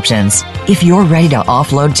self-service options. If you're ready to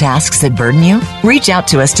offload tasks that burden you, reach out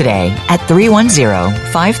to us today at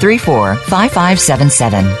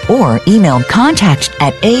 310-534-5577 or email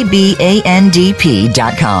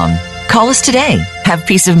contact@abandp.com. Call us today. Have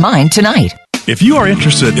peace of mind tonight. If you are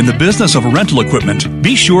interested in the business of rental equipment,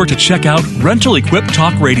 be sure to check out Rental Equip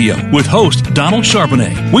Talk Radio with host Donald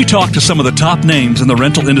Charbonnet. We talk to some of the top names in the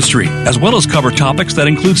rental industry, as well as cover topics that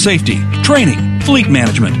include safety, training, fleet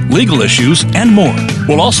management, legal issues, and more.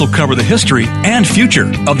 We'll also cover the history and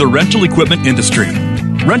future of the rental equipment industry.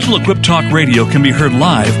 Rental Equip Talk Radio can be heard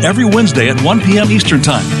live every Wednesday at 1 p.m. Eastern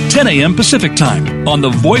Time, 10 a.m. Pacific Time on the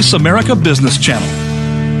Voice America Business Channel.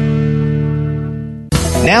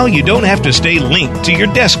 Now you don't have to stay linked to your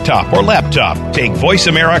desktop or laptop. Take Voice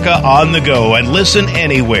America on the go and listen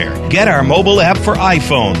anywhere. Get our mobile app for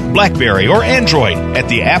iPhone, BlackBerry, or Android at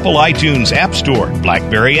the Apple iTunes App Store,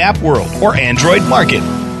 BlackBerry App World, or Android Market.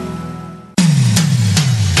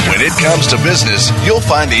 When it comes to business, you'll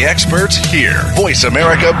find the experts here. Voice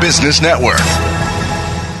America Business Network.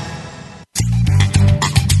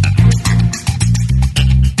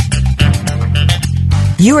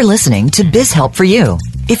 You are listening to Biz Help for You.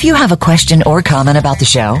 If you have a question or comment about the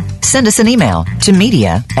show, send us an email to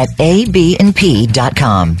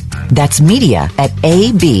media@abandp.com. That's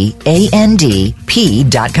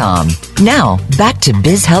media@abandp.com. Now, back to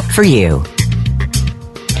Biz Help for You.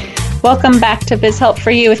 Welcome back to Biz Help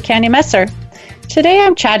for You with Candy Messer. Today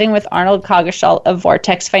I'm chatting with Arnold Coggeshall of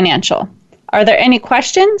Vortex Financial. Are there any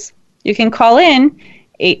questions? You can call in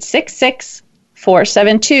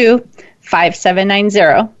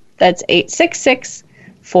 866-472-5790. That's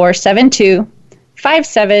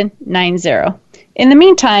 866-472-5790. In the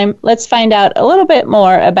meantime, let's find out a little bit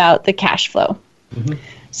more about the cash flow. Mm-hmm.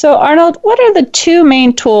 So, Arnold, what are the two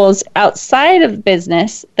main tools outside of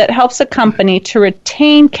business that helps a company to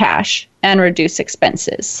retain cash and reduce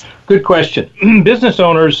expenses? Good question. Business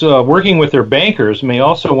owners working with their bankers may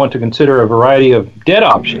also want to consider a variety of debt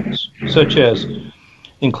options, such as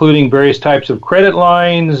including various types of credit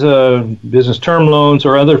lines, business term loans,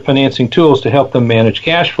 or other financing tools to help them manage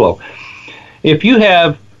cash flow. If you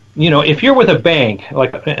have, if you're with a bank,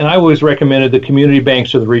 and I always recommended the community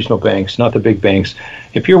banks or the regional banks, not the big banks.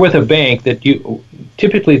 If you're with a bank,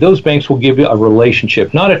 typically those banks will give you a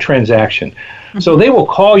relationship, not a transaction. Mm-hmm. So they will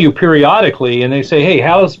call you periodically and they say, hey,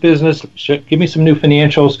 how's business? Give me some new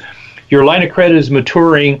financials. Your line of credit is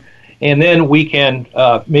maturing. And then we can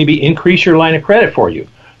maybe increase your line of credit for you.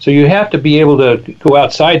 So you have to be able to go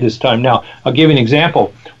outside this time. Now, I'll give you an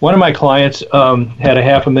example. One of my clients had a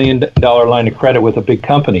 $500,000 line of credit with a big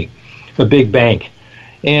company, a big bank.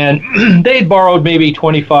 And they'd borrowed maybe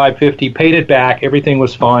 $25,000, $50,000, paid it back, everything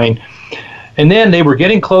was fine. And then they were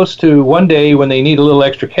getting close to one day when they need a little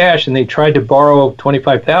extra cash and they tried to borrow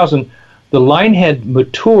 $25,000. The line had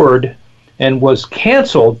matured and was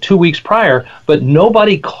canceled 2 weeks prior, but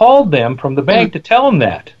nobody called them from the bank to tell them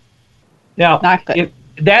that. Now,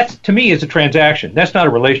 that to me is a transaction. That's not a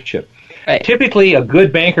relationship. Right. Typically, a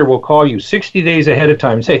good banker will call you 60 days ahead of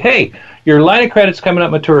time and say, hey, your line of credit's coming up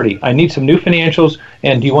maturity. I need some new financials,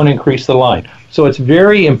 and do you want to increase the line? So it's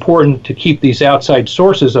very important to keep these outside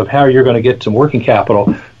sources of how you're going to get some working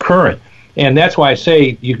capital current. And that's why I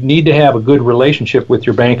say you need to have a good relationship with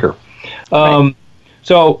your banker. Right.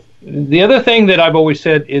 So the other thing that I've always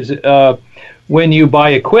said is when you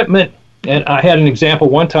buy equipment, and I had an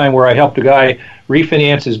example one time where I helped a guy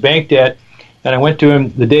refinance his bank debt, and I went to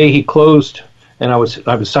him the day he closed, and I was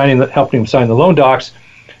helping him sign the loan docs,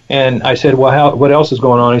 and I said, well, what else is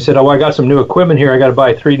going on? He said, I got some new equipment here. I got to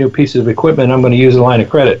buy 3 new pieces of equipment, and I'm going to use a line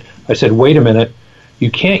of credit. I said, wait a minute.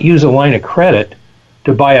 You can't use a line of credit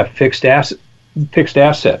to buy a fixed asset.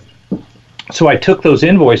 So I took those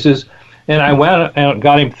invoices, and I went out and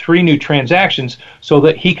got him 3 new transactions so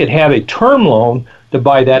that he could have a term loan to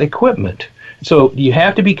buy that equipment. So you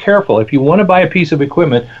have to be careful. If you want to buy a piece of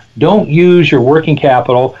equipment, don't use your working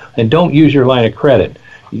capital and don't use your line of credit.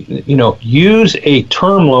 Use a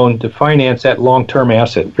term loan to finance that long-term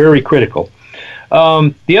asset. Very critical.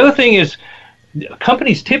 The other thing is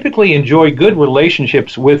companies typically enjoy good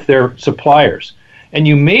relationships with their suppliers, and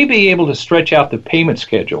you may be able to stretch out the payment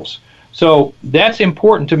schedules. So that's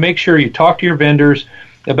important to make sure you talk to your vendors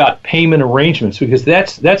about payment arrangements, because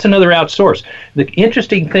that's another outsource. The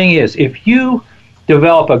interesting thing is if you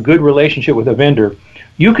develop a good relationship with a vendor,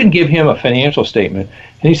 you can give him a financial statement.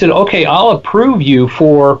 And he said, okay, I'll approve you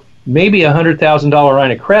for maybe $100,000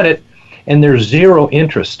 line of credit, and there's 0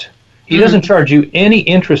 interest. He doesn't charge you any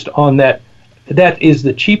interest on that. That is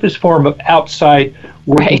the cheapest form of outside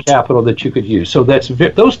working capital that you could use. So that's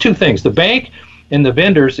those two things, the bank and the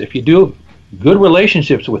vendors. If you do good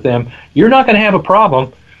relationships with them, you're not going to have a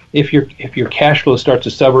problem if your cash flow starts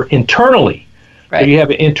to suffer internally. So you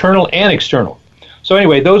have internal and external. So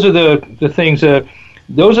anyway, those are the things that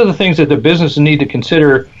the businesses need to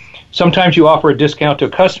consider. Sometimes you offer a discount to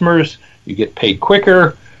customers, you get paid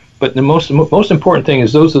quicker, but the most important thing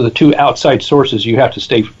is those are the two outside sources you have to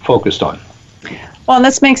stay focused on. Well, and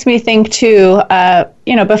this makes me think too,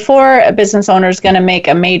 before a business owner is going to make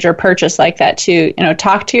a major purchase like that too,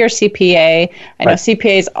 talk to your CPA. I know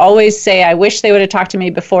CPAs always say, I wish they would have talked to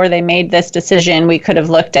me before they made this decision. We could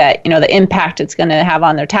have looked at, the impact it's going to have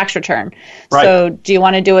on their tax return. Right. So do you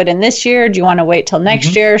want to do it in this year? Do you want to wait till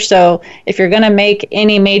next year? So if you're going to make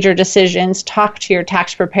any major decisions, talk to your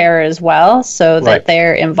tax preparer as well so that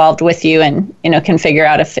they're involved with you and, can figure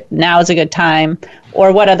out if now is a good time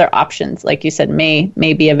or what other options, like you said, may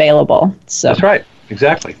be available. So that's right.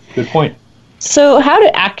 Exactly. Good point. So how do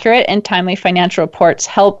accurate and timely financial reports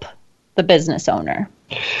help the business owner?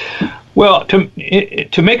 Well,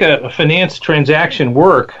 to make a finance transaction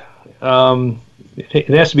work, it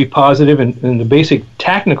has to be positive, and the basic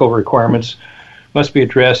technical requirements must be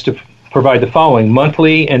addressed to provide the following: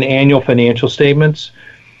 monthly and annual financial statements.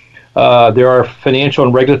 There are financial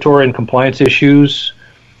and regulatory and compliance issues,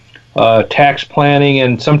 tax planning,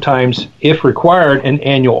 and sometimes, if required, an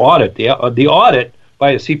annual audit. The audit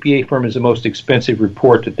by a CPA firm is the most expensive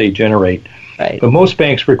report that they generate. Right. But most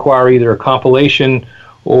banks require either a compilation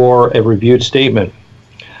or a reviewed statement.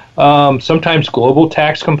 Sometimes global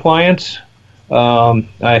tax compliance.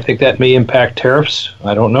 I think that may impact tariffs.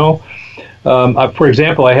 I don't know. For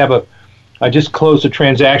example, I just closed a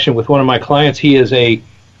transaction with one of my clients. He is a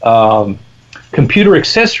computer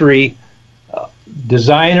accessory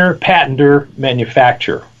designer, patenter,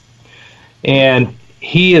 manufacturer. And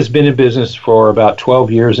he has been in business for about 12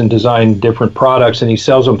 years and designed different products, and he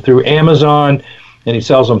sells them through Amazon, and he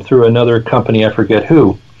sells them through another company, I forget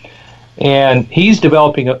who. And he's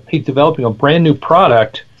developing a brand new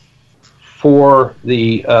product for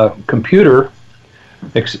the computer.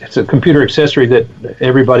 It's a computer accessory that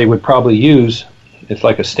everybody would probably use. It's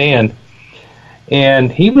like a stand.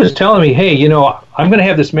 And he was telling me, hey, I'm going to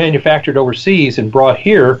have this manufactured overseas and brought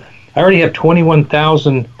here. I already have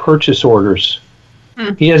 21,000 purchase orders.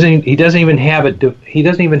 He doesn't even have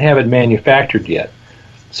it manufactured yet.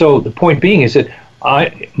 So the point being is that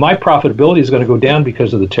my profitability is going to go down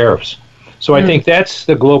because of the tariffs. So I think that's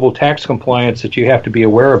the global tax compliance that you have to be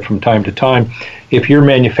aware of from time to time. If you're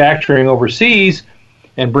manufacturing overseas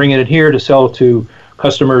and bringing it here to sell to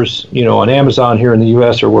customers, on Amazon here in the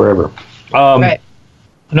U.S. or wherever.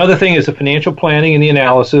 Another thing is the financial planning and the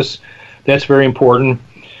analysis. That's very important.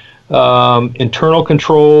 Internal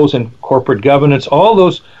controls and corporate governance. All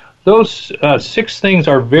those 6 things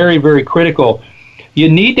are very, very critical. You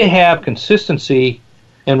need to have consistency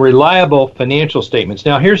and reliable financial statements.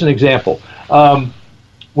 Now, here's an example.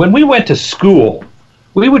 When we went to school,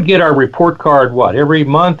 we would get our report card, every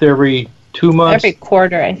month, every 2 months? Every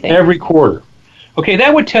quarter, I think. Every quarter. Okay,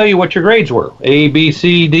 that would tell you what your grades were. A, B,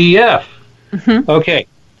 C, D, F. Okay.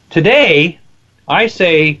 Today, I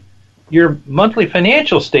say your monthly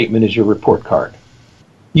financial statement is your report card.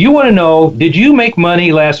 You want to know, did you make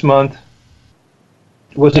money last month?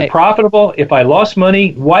 Was it profitable? If I lost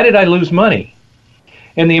money, why did I lose money?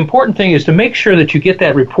 And the important thing is to make sure that you get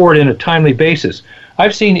that report in a timely basis.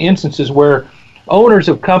 I've seen instances where owners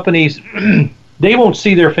of companies, they won't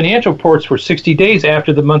see their financial reports for 60 days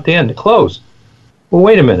after the month end to close. Well,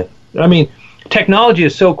 wait a minute. I mean, technology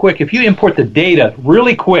is so quick. If you import the data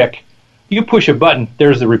really quick, you push a button,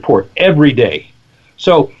 there's the report every day.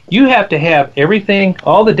 So you have to have everything,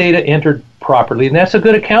 all the data entered properly, and that's a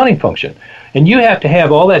good accounting function. And you have to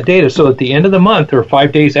have all that data so at the end of the month, or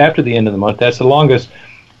 5 days after the end of the month, that's the longest,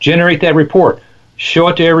 generate that report. Show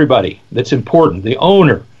it to everybody. That's important. The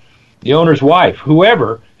owner, the owner's wife,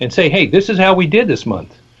 whoever, and say, hey, this is how we did this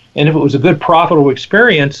month. And if it was a good, profitable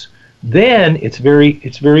experience, then it's very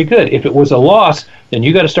good. If it was a loss, then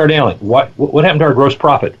you got to start analyzing. What happened to our gross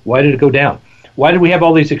profit? Why did it go down? Why did we have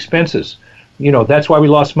all these expenses? That's why we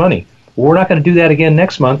lost money. Well, we're not going to do that again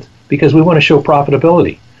next month because we want to show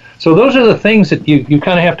profitability. So those are the things that you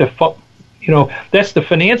kind of have to, that's the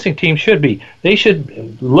financing team should be. They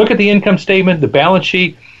should look at the income statement, the balance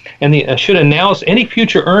sheet, and they should announce any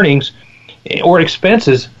future earnings or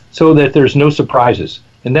expenses so that there's no surprises.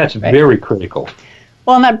 And that's very critical.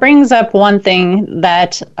 Well, and that brings up one thing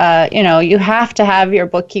that, you have to have your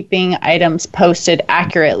bookkeeping items posted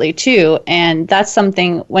accurately too. And that's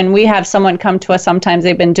something when we have someone come to us, sometimes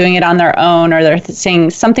they've been doing it on their own or they're saying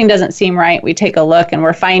something doesn't seem right. We take a look and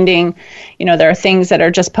we're finding, there are things that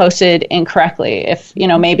are just posted incorrectly. If,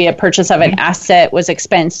 maybe a purchase of an asset was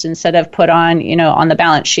expensed instead of put on, on the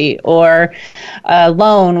balance sheet, or a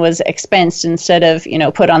loan was expensed instead of,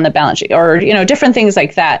 put on the balance sheet, or, different things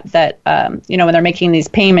like that, when they're making these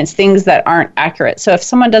payments, things that aren't accurate. So if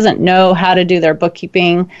someone doesn't know how to do their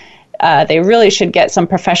bookkeeping, they really should get some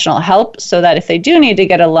professional help so that if they do need to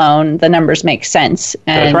get a loan, the numbers make sense.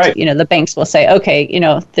 And, That's right. The banks will say, okay,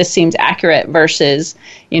 this seems accurate versus,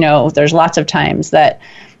 there's lots of times that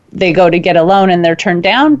they go to get a loan and they're turned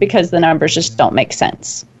down because the numbers just don't make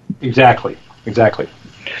sense. Exactly.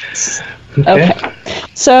 Okay.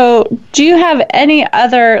 So do you have any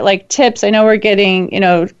other tips? I know we're getting,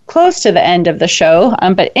 close to the end of the show,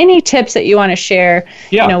 but any tips that you want to share,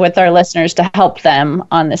 with our listeners to help them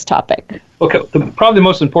on this topic? Okay. Probably the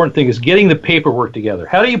most important thing is getting the paperwork together.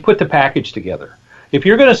 How do you put the package together? If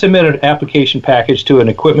you're going to submit an application package to an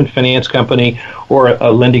equipment finance company or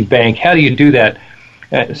a lending bank, how do you do that?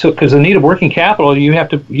 Because the need of working capital, you have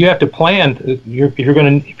to plan. If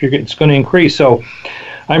it's going to increase. So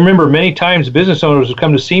I remember many times business owners would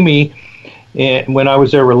come to see me when I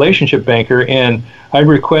was their relationship banker, and I'd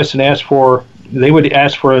request and they would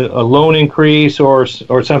ask for a loan increase or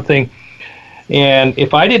something. And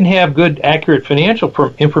if I didn't have good, accurate financial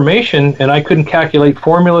information and I couldn't calculate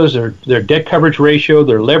formulas or their debt coverage ratio,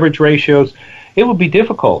 their leverage ratios, it would be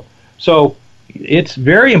difficult. So it's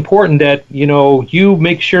very important that, you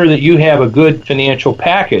make sure that you have a good financial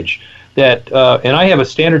package. And I have a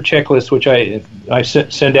standard checklist which I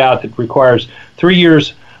send out that requires 3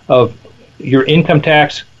 years of your income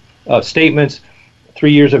tax statements,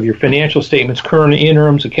 3 years of your financial statements, current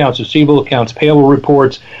interims, accounts receivable, accounts payable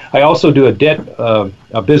reports. I also do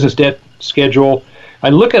a business debt schedule. I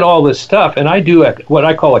look at all this stuff, and I do what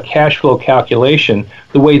I call a cash flow calculation,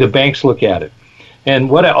 the way the banks look at it.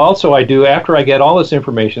 And what I do after I get all this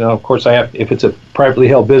information, and of course if it's a privately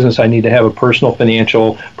held business, I need to have a personal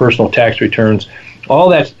tax returns. All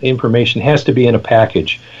that information has to be in a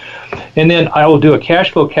package. And then I will do a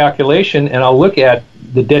cash flow calculation, and I'll look at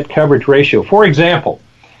the debt coverage ratio. For example,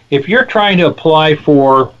 if you're trying to apply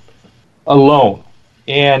for a loan,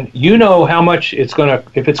 and you know how much if it's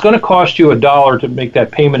going to cost you $1 to make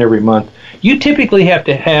that payment every month, you typically have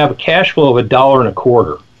to have a cash flow of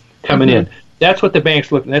 $1.25 coming in. That's what the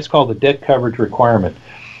banks look at. That's called the debt coverage requirement.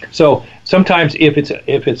 So sometimes if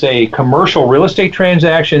it's a commercial real estate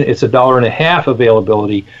transaction, it's $1.50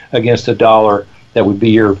 availability against $1 that would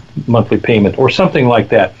be your monthly payment or something like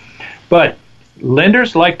that. But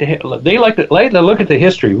lenders like to look at the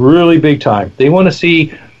history really big time. They want to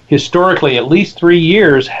see historically at least 3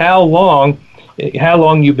 years how long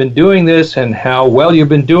you've been doing this and how well you've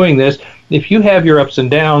been doing this. If you have your ups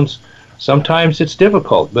and downs, sometimes it's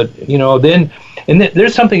difficult, but then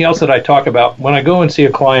there's something else that I talk about when I go and see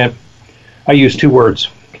a client. I use 2 words: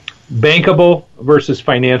 bankable versus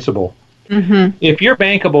financeable. Mm-hmm. If you're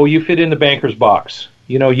bankable, you fit in the banker's box.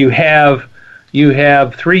 You have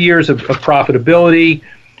 3 years of profitability,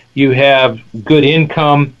 you have good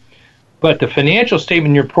income, but the financial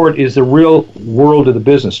statement report is the real world of the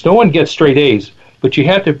business. No one gets straight A's, but you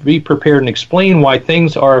have to be prepared and explain why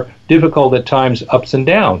things are difficult at times, ups and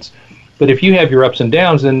downs. But if you have your ups and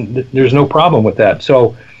downs, then there's no problem with that.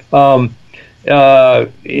 So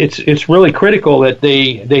it's really critical that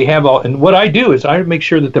they have all. And what I do is I make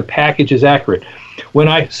sure that the package is accurate. When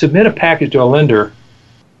I submit a package to a lender,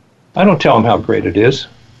 I don't tell them how great it is.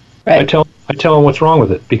 Right. I tell them what's wrong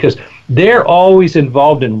with it, because they're always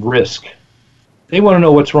involved in risk. They want to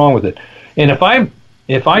know what's wrong with it. And if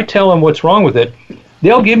I tell them what's wrong with it,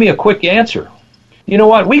 they'll give me a quick answer. You know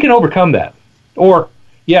what? We can overcome that. Or,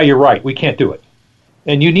 yeah, you're right, we can't do it.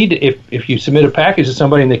 And you need to, if you submit a package to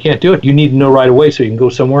somebody and they can't do it, you need to know right away so you can go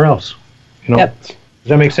somewhere else. Yep. Does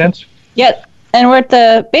that make sense? Yep. And we're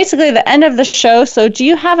at basically the end of the show. So do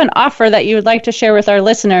you have an offer that you would like to share with our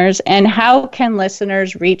listeners, and how can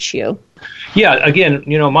listeners reach you? Yeah, again,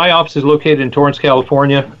 my office is located in Torrance,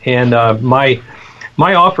 California, and my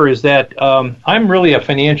offer is that I'm really a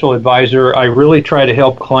financial advisor. I really try to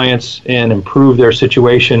help clients and improve their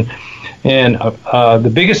situation. And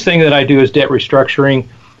the biggest thing that I do is debt restructuring.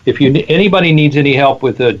 If anybody needs any help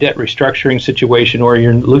with a debt restructuring situation, or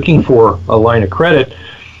you're looking for a line of credit,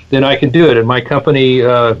 then I can do it. And my company,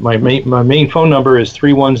 my main phone number is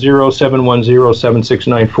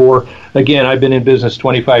 310-710-7694. Again, I've been in business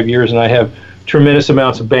 25 years, and I have tremendous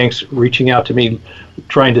amounts of banks reaching out to me,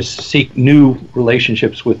 trying to seek new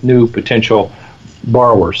relationships with new potential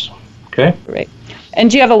borrowers. Okay? Great. And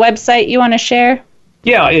do you have a website you want to share?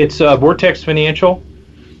 Yeah, it's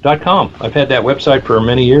vortexfinancial.com. I've had that website for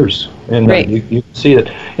many years, and you can see it.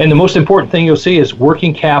 And the most important thing you'll see is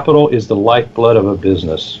working capital is the lifeblood of a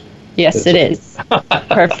business. Yes, it is.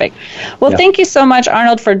 Perfect. Well, thank you so much,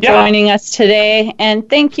 Arnold, for joining us today. And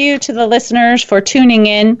thank you to the listeners for tuning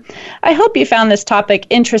in. I hope you found this topic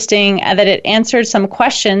interesting and that it answered some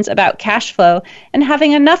questions about cash flow and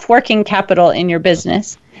having enough working capital in your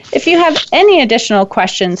business. If you have any additional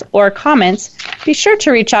questions or comments, be sure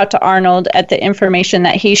to reach out to Arnold at the information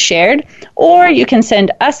that he shared, or you can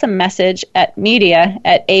send us a message at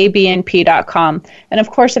media@abnp.com. And of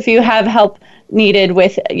course, if you have help needed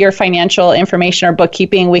with your financial information or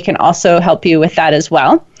bookkeeping, we can also help you with that as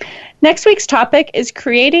well. Next week's topic is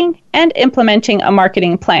creating and implementing a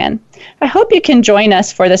marketing plan. I hope you can join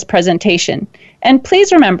us for this presentation. And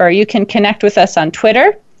please remember, you can connect with us on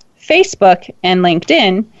Twitter, Facebook, and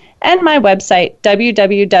LinkedIn, and my website,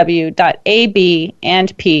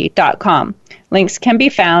 www.abandp.com. Links can be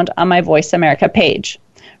found on my Voice America page.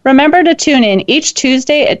 Remember to tune in each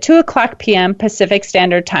Tuesday at 2 o'clock p.m. Pacific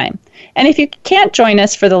Standard Time. And if you can't join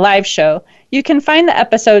us for the live show, you can find the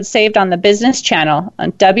episode saved on the business channel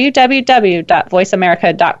on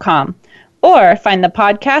www.voiceamerica.com, or find the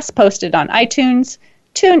podcast posted on iTunes,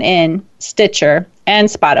 TuneIn, Stitcher, and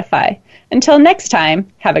Spotify. Until next time,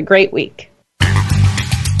 have a great week.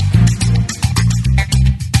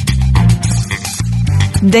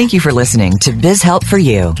 Thank you for listening to Biz Help for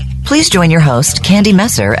You. Please join your host, Candy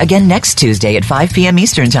Messer, again next Tuesday at 5 p.m.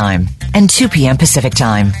 Eastern Time and 2 p.m. Pacific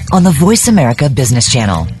Time on the Voice America Business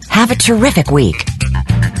Channel. Have a terrific week.